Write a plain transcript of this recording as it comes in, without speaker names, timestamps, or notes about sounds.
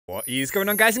What is going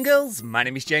on, guys and girls? My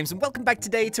name is James and welcome back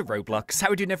today to Roblox. How are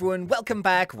we doing, everyone? Welcome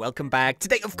back, welcome back.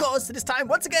 Today, of course, it is time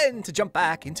once again to jump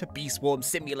back into Bee Swarm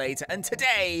Simulator, and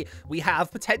today we have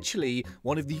potentially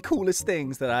one of the coolest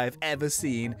things that I've ever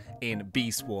seen in Bee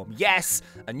Swarm. Yes,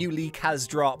 a new leak has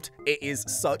dropped. It is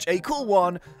such a cool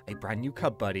one, a brand new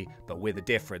cub buddy, but with a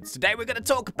difference. Today we're going to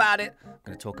talk about it. I'm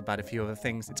going to talk about a few other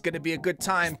things. It's going to be a good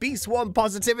time. Bee Swarm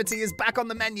positivity is back on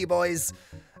the menu, boys.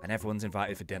 And everyone's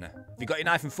invited for dinner. Have you got your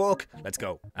knife and fork? Let's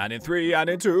go. And in 3, and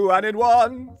in 2, and in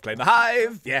 1. Claim the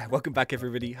hive. Yeah, welcome back,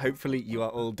 everybody. Hopefully you are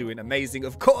all doing amazing.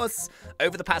 Of course,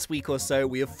 over the past week or so,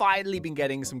 we have finally been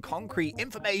getting some concrete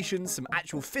information, some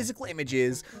actual physical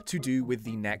images to do with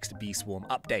the next Bee Swarm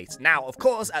update. Now, of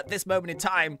course, at this moment in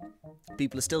time,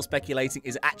 people are still speculating,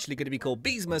 is it actually going to be called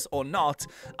Beesmas or not?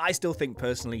 I still think,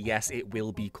 personally, yes, it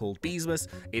will be called Beesmas.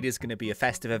 It is going to be a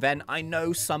festive event. I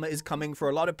know summer is coming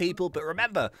for a lot of people, but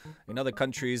remember, in other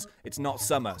countries, it's not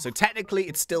summer. So technically,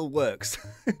 it still works.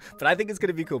 But I think it's going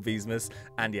to be called Beesmas.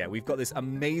 And yeah, we've got this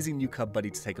amazing new cub buddy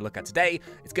to take a look at today.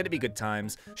 It's going to be good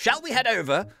times. Shall we head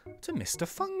over to Mr.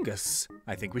 Fungus?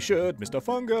 I think we should. Mr.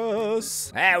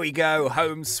 Fungus. There we go.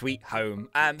 Home sweet home.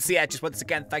 So yeah, just once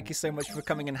again, thank you so much for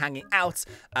coming and hanging out.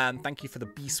 Thank you for the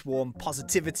Bee Swarm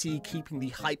positivity, keeping the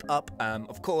hype up.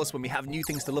 Of course, when we have new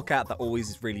things to look at, that always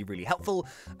is really, really helpful.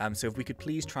 So if we could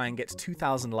please try and get to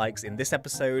 2,000 likes in this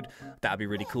episode, that'd be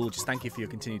really cool. Just thank you for your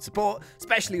continued support,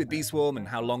 especially with Bee Swarm and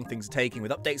how long things are taking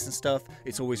with updates and stuff.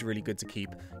 It's always really good to keep,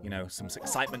 you know, some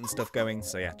excitement and stuff going.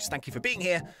 So yeah, just thank you for being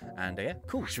here. And yeah,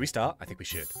 cool. Should we start? I think we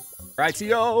should.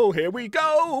 Rightio, here we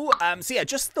go. So yeah,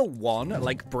 just the one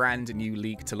like brand new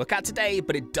leak to look at today,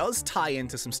 but it does tie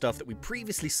into some stuff that we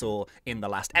previously saw in the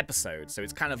last episode. So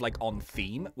it's kind of like on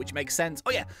theme, which makes sense.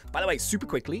 Oh yeah, by the way, super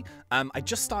quickly, I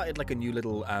just started like a new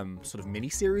little sort of mini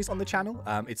series on the channel.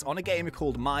 It's on a game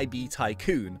called My Bee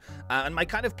Tycoon, and my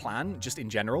kind of plan, just in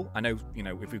general, I know, you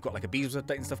know, if we've got like a Beesmas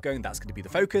update and stuff going, that's going to be the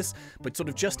focus, but sort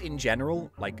of just in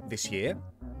general, like this year,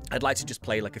 I'd like to just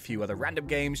play like a few other random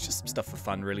games, just some stuff for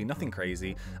fun, really, nothing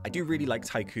crazy. I do really like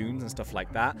tycoons and stuff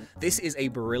like that. This is a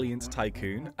brilliant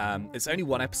tycoon. It's only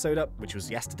one episode up, which was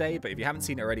yesterday, but if you haven't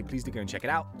seen it already, please do go and check it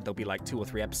out. There'll be like 2 or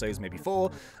 3 episodes, maybe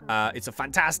 4. It's a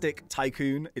fantastic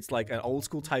tycoon. It's like an old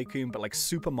school tycoon, but like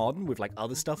super modern with like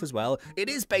other stuff as well. It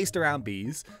is based around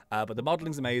bees, but the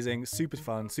modeling's amazing, super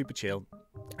fun, super chill.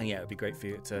 And yeah, it'd be great for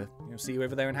you to, you know, see you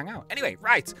over there and hang out. Anyway,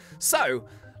 right. So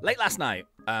late last night,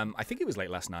 I think it was late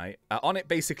last night, Onett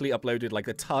basically uploaded like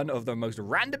a ton of the most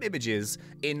random images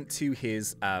into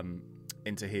his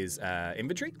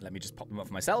inventory. Let me just pop them up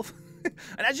for myself.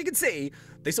 And as you can see,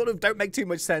 they sort of don't make too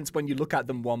much sense when you look at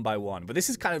them one by one. But this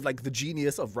is kind of like the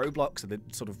genius of Roblox and the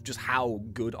sort of just how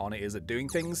good Onett is at doing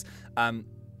things.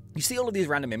 You see all of these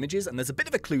random images, and there's a bit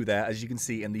of a clue there, as you can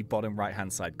see in the bottom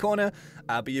right-hand side corner,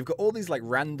 but you've got all these, like,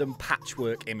 random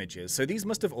patchwork images. So these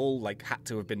must have all, like, had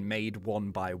to have been made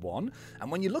one by one, and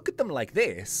when you look at them like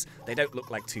this, they don't look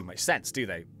like too much sense, do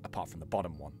they? Apart from the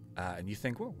bottom one. And you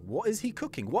think, well, what is he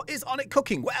cooking? What is Onett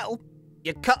cooking? Well,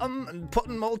 you cut them and put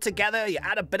them all together, you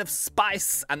add a bit of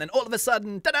spice, and then all of a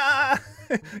sudden, ta-da!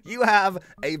 You have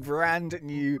a brand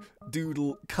new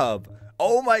Doodle Cub.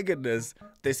 Oh my goodness,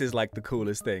 this is like the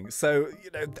coolest thing. So,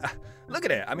 you know, look at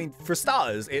it. I mean, for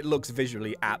starters, it looks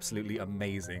visually absolutely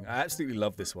amazing. I absolutely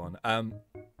love this one.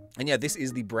 And yeah, this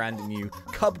is the brand new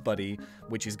Cub Buddy,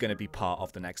 which is going to be part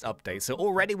of the next update. So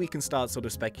already we can start sort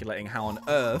of speculating how on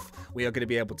earth we are going to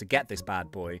be able to get this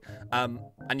bad boy. And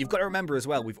you've got to remember as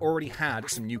well, we've already had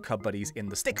some new Cub Buddies in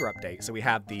the sticker update. So we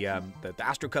have the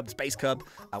Astro Cub, the Space Cub.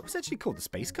 What's it actually called? The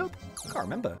Space Cub? I can't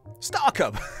remember. Star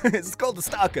Cub. It's called the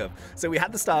Star Cub. So we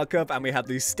had the Star Cub and we had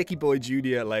the Sticky Boy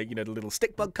Junior, like, you know, the little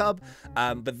stick bug cub.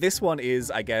 But this one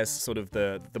is, I guess, sort of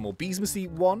the more Beesmasy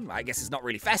one. I guess it's not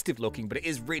really festive looking, but it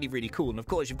is really, really cool. And of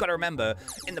course, you've got to remember,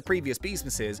 in the previous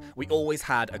Beesmases, we always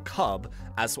had a cub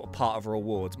as sort of part of a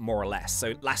reward, more or less.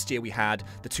 So last year we had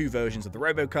the 2 versions of the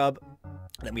Robo Cub.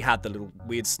 Then we had the little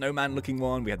weird snowman looking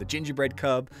one. We had the gingerbread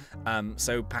cub.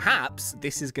 So perhaps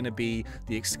this is going to be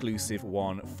the exclusive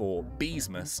one for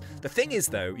Beesmas. The thing is,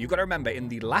 though, you've got to remember in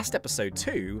the last episode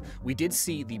too, we did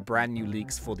see the brand new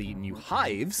leaks for the new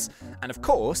hives. And of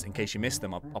course, in case you missed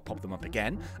them, I'll pop them up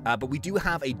again. But we do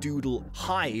have a Doodle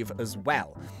hive as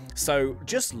well. So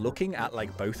just looking at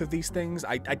like both of these things,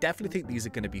 I definitely think these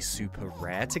are going to be super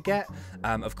rare to get.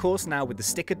 Of course, now with the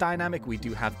sticker dynamic, we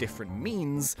do have different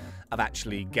means of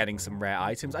actually getting some rare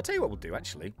items. I'll tell you what we'll do,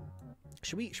 actually.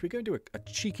 Should we go and do a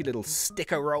cheeky little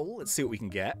sticker roll? Let's see what we can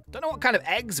get. Don't know what kind of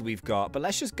eggs we've got, but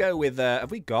let's just go with, have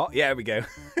we got? Yeah, here we go.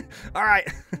 All right,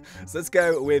 so let's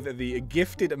go with the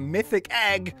gifted mythic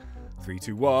egg. 3,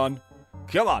 2, 1.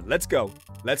 Come on, let's go.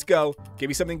 Let's go. Give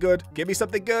me something good. Give me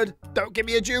something good. Don't give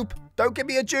me a dupe. Don't give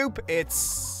me a dupe.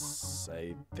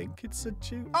 I think it's a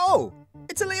dupe. Oh,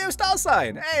 it's a Leo star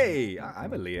sign. Hey,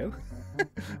 I'm a Leo.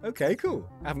 Okay, cool.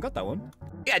 I haven't got that one.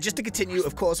 Yeah, just to continue,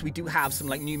 of course, we do have some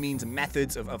like new means and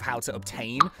methods of how to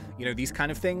obtain, you know, these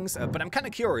kind of things. But I'm kind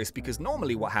of curious because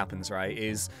normally what happens, right,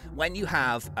 is when you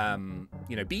have,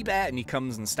 you know, Bee Bear and he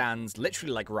comes and stands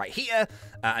literally like right here,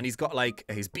 and he's got like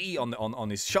his bee on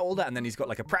his shoulder, and then he's got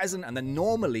like a present, and then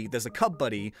normally there's a Cub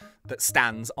Buddy that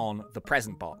stands on the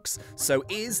present box. So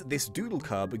is this Doodle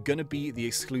Cub gonna be the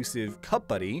exclusive Cub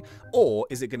Buddy, or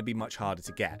is it gonna be much harder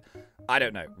to get? I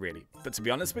don't know, really. But to be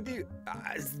honest with you,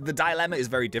 the dilemma is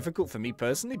very difficult for me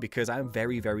personally because I'm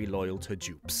very, very loyal to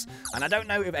dupes. And I don't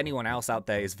know if anyone else out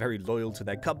there is very loyal to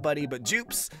their Cub Buddy, but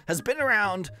dupes has been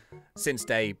around since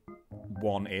day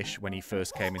one-ish when he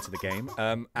first came into the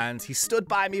game. And he stood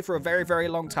by me for a very, very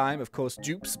long time. Of course,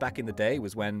 dupes back in the day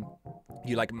was when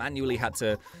you like manually had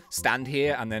to stand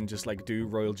here and then just like do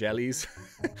royal jellies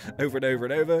over and over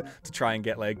and over to try and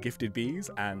get like gifted bees.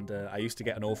 And I used to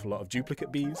get an awful lot of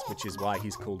duplicate bees, which is why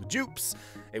he's called dupes.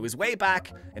 It was way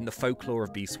back in the folklore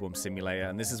of Bee Swarm Simulator,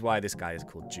 and this is why this guy is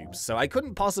called dupes. So I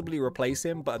couldn't possibly replace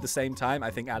him, but at the same time, I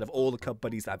think out of all the Cub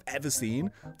Buddies that I've ever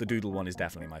seen, the Doodle one is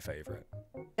definitely my favorite.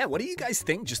 Yeah, what do you guys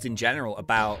think just in general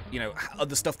about, you know,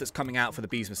 other stuff that's coming out for the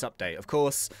Beesmas update? Of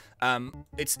course,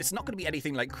 it's not going to be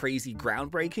anything like crazy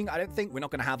groundbreaking, I don't think. We're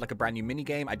not going to have like a brand new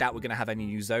minigame. I doubt we're going to have any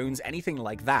new zones, anything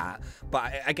like that.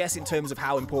 But I guess in terms of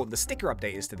how important the sticker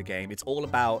update is to the game, it's all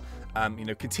about, you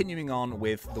know, continuing on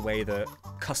with the way that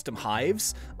custom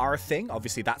hives are a thing.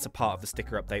 Obviously, that's a part of the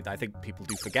sticker update that I think people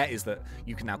do forget, is that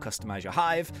you can now customize your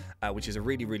hive, which is a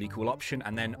really, really cool option.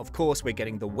 And then, of course, we're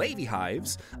getting the wavy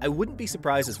hives. I wouldn't be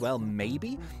surprised as well,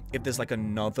 maybe, if there's like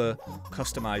another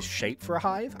customized shape for a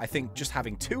hive. I think just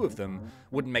having two of them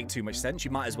wouldn't make too much sense.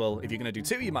 You might as well, if you're going to do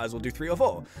two, you might as well do 3 or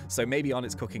 4. So maybe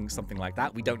Onett's cooking something like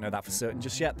that. We don't know that for certain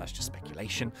just yet. That's just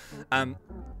speculation.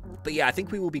 But yeah, I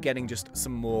think we will be getting just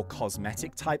some more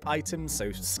cosmetic type items.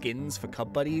 So skins for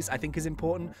Cub Buddies, I think, is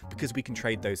important because we can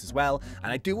trade those as well.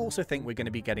 And I do also think we're going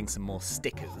to be getting some more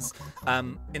stickers.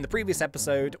 In the previous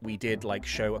episode, we did like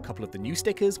show a couple of the new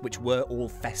stickers, which were all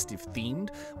festive themed.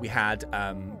 We had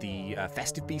the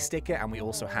Festive Bee sticker, and we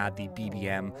also had the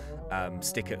BBM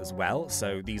sticker as well.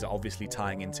 So these are obviously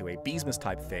tying into a Beesmas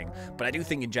type thing. But I do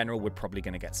think in general, we're probably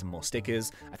going to get some more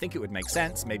stickers. I think it would make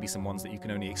sense. Maybe some ones that you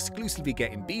can only exclusively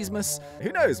get in Beesmas.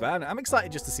 Who knows, man? I'm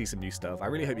excited just to see some new stuff. I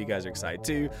really hope you guys are excited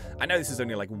too. I know this is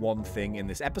only like one thing in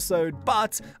this episode,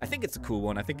 but I think it's a cool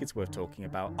one. I think it's worth talking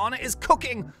about. Onett is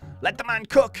cooking. Let the man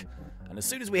cook. And as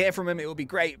soon as we hear from him, it will be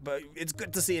great, but it's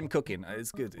good to see him cooking.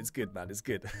 It's good, man, it's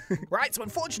good. Right, so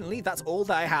unfortunately, that's all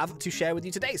that I have to share with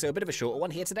you today. So a bit of a shorter one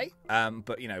here today.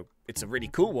 But, you know, it's a really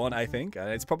cool one, I think.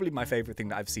 It's probably my favorite thing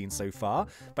that I've seen so far.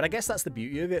 But I guess that's the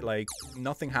beauty of it. Like,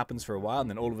 nothing happens for a while, and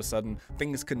then all of a sudden,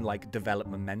 things can, like, develop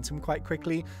momentum quite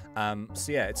quickly.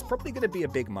 So yeah, it's probably going to be a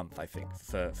big month, I think,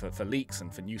 for leaks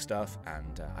and for new stuff.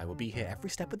 And I will be here every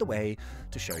step of the way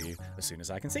to show you as soon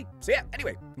as I can see. So yeah,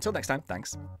 anyway, until next time,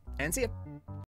 thanks, and see ya.